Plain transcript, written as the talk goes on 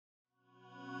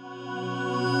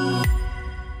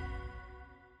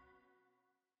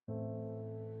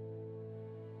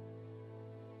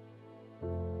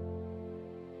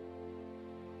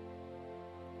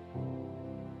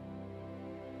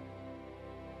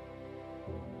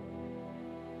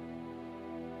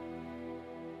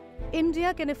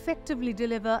India can effectively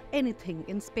deliver anything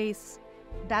in space.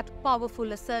 That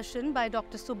powerful assertion by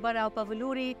Dr. Subbarao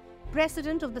Pavuluri,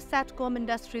 President of the Satcom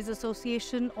Industries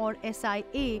Association or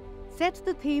SIA, set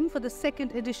the theme for the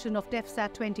second edition of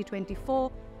DEFSAT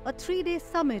 2024, a three-day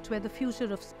summit where the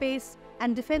future of space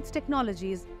and defense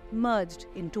technologies merged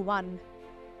into one.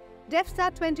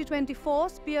 DEFSAT 2024,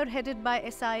 spearheaded by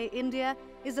SIA-India,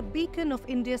 is a beacon of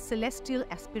India's celestial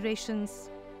aspirations.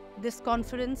 This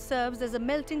conference serves as a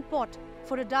melting pot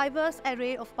for a diverse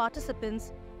array of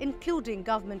participants, including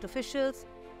government officials,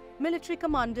 military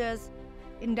commanders,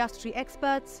 industry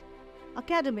experts,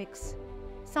 academics,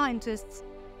 scientists,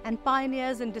 and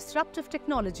pioneers in disruptive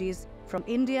technologies from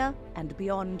India and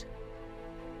beyond.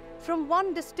 From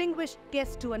one distinguished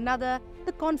guest to another,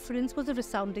 the conference was a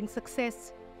resounding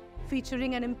success,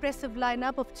 featuring an impressive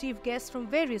lineup of chief guests from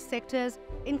various sectors,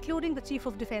 including the Chief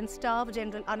of Defence Staff,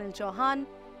 General Anil Chauhan,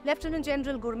 Lieutenant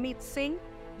General Gurmeet Singh,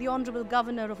 the Honourable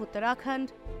Governor of Uttarakhand,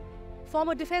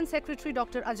 former Defence Secretary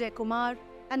Dr. Ajay Kumar,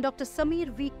 and Dr. Samir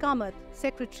V. Kamath,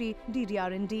 Secretary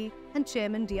DDR&D and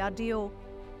Chairman DRDO.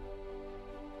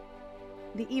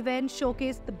 The event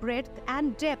showcased the breadth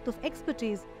and depth of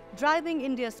expertise driving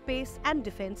India's space and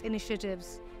defence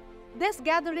initiatives. This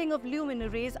gathering of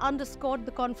luminaries underscored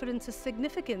the conference's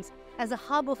significance as a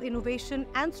hub of innovation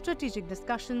and strategic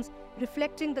discussions,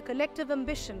 reflecting the collective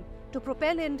ambition to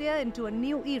propel India into a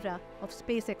new era of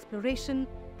space exploration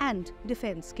and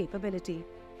defense capability.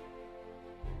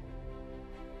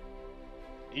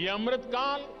 ये अमृत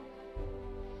काल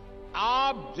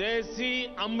आप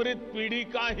जैसी अमृत पीढ़ी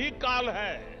का ही काल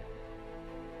है.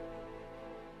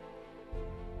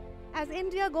 As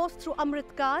India goes through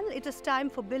Amrit Kal, it is time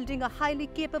for building a highly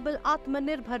capable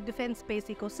Atmanirbhar defence space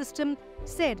ecosystem,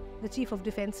 said the Chief of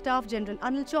Defence Staff, General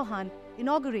Anil Chauhan,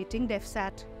 inaugurating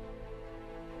DEFSAT.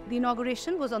 The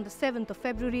inauguration was on the 7th of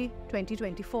February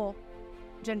 2024.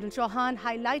 General Chauhan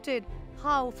highlighted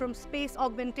how, from space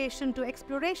augmentation to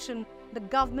exploration, the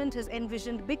government has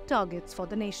envisioned big targets for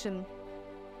the nation.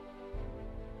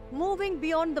 Moving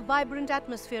beyond the vibrant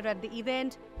atmosphere at the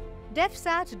event,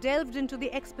 DEFSAT delved into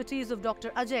the expertise of Dr.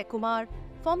 Ajay Kumar,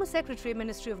 former Secretary,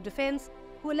 Ministry of Defence,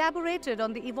 who elaborated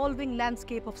on the evolving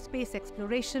landscape of space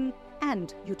exploration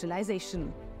and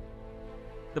utilization.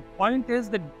 The point is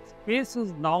that space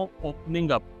is now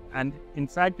opening up, and in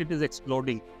fact it is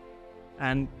exploding.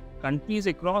 And countries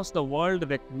across the world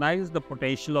recognize the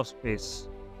potential of space,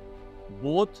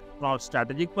 both from a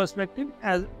strategic perspective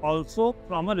as also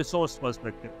from a resource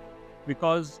perspective.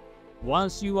 Because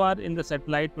once you are in the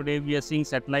satellite today, we are seeing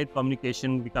satellite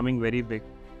communication becoming very big.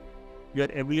 Your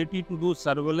ability to do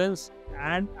surveillance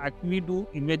and actually do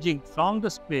imaging from the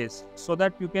space so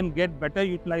that you can get better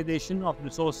utilization of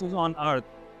resources on Earth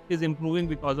is improving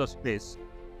because of space.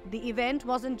 The event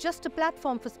wasn't just a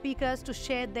platform for speakers to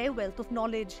share their wealth of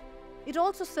knowledge. It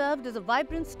also served as a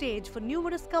vibrant stage for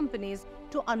numerous companies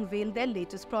to unveil their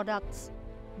latest products.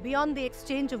 Beyond the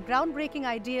exchange of groundbreaking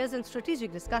ideas and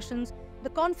strategic discussions, the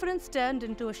conference turned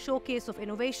into a showcase of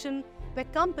innovation where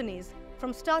companies,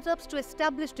 from startups to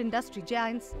established industry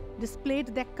giants, displayed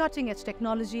their cutting-edge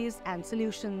technologies and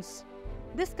solutions.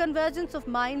 This convergence of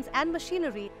minds and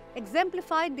machinery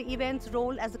exemplified the event's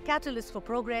role as a catalyst for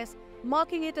progress,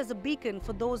 marking it as a beacon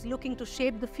for those looking to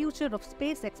shape the future of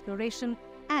space exploration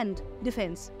and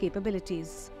defense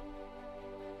capabilities.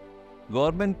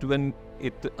 Government, when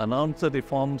it announced the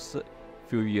reforms a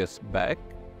few years back,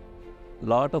 a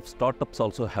lot of startups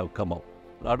also have come out.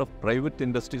 A lot of private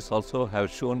industries also have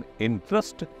shown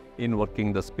interest in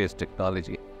working the space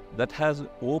technology. That has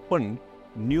opened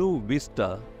new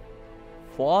vista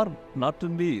for not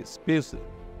only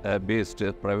space-based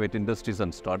private industries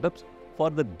and startups, for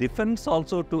the defense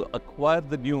also to acquire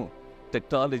the new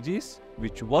technologies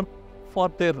which work for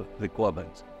their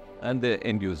requirements and their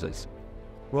end users.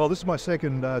 Well, this is my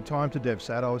second time to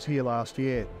DEFSAT. I was here last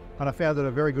year and I found it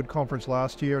a very good conference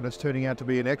last year, and it's turning out to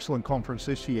be an excellent conference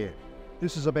this year.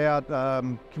 This is about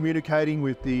communicating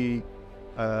with the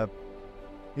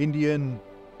Indian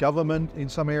government in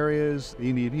some areas, the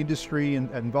Indian industry and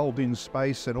involved in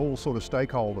space, and all sort of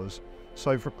stakeholders.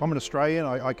 So I'm an Australian.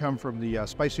 I come from the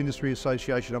Space Industry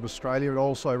Association of Australia, and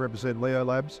also represent Leo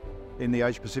Labs in the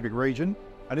Asia Pacific region.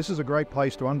 And this is a great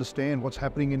place to understand what's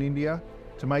happening in India,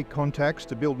 to make contacts,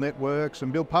 to build networks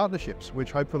and build partnerships,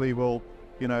 which hopefully will,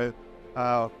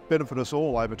 benefit us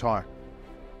all over time.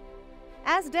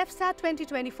 As DEFSAT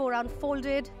 2024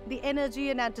 unfolded, the energy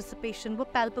and anticipation were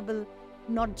palpable,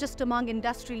 not just among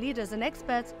industry leaders and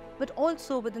experts, but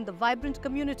also within the vibrant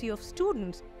community of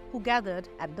students who gathered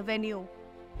at the venue.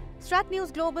 Strat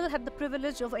News Global had the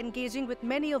privilege of engaging with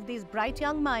many of these bright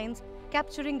young minds,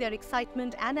 capturing their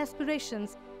excitement and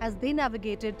aspirations as they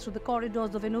navigated through the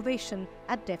corridors of innovation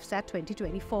at DEFSAT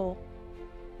 2024.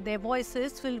 Their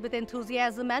voices, filled with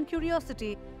enthusiasm and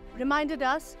curiosity, reminded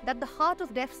us that the heart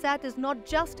of DEFSAT is not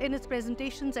just in its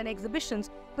presentations and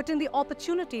exhibitions, but in the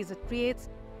opportunities it creates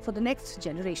for the next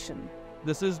generation.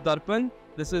 This is Darpan,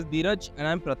 this is Dheeraj, and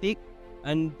I'm Pratik.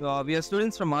 And we are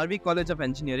students from RV College of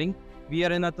Engineering. We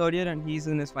are in our third year and he's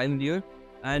in his final year.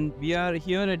 And we are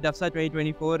here at DEFSAT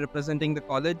 2024 representing the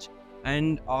college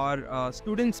and our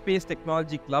student space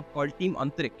technology club called Team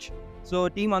Antariksh. So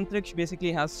Team Antariksh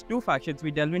basically has two factions.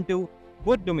 We delve into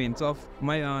both domains of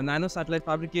nano satellite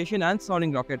fabrication and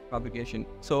sounding rocket fabrication.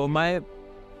 So my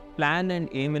plan and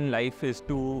aim in life is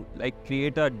to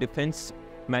create a defense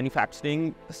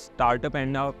manufacturing startup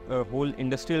and a whole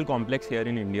industrial complex here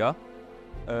in India.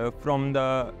 From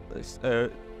the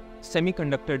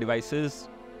semiconductor devices,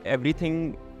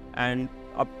 everything, and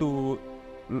up to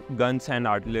guns and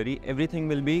artillery, everything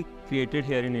will be created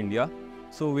here in India.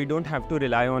 So we don't have to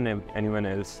rely on anyone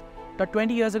else.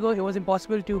 20 years ago, it was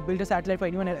impossible to build a satellite for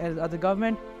anyone else other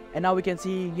government. And now we can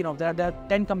see, there are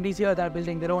 10 companies here that are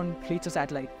building their own fleets of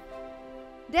satellite.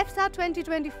 DEFSAT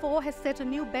 2024 has set a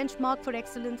new benchmark for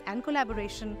excellence and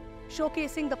collaboration,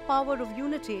 showcasing the power of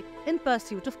unity in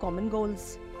pursuit of common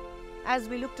goals. As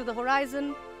we look to the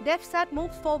horizon, DEFSAT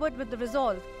moves forward with the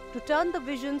resolve to turn the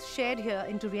visions shared here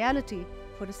into reality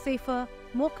for a safer,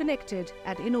 more connected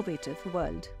and innovative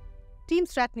world. Team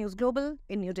Strat News Global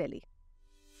in New Delhi.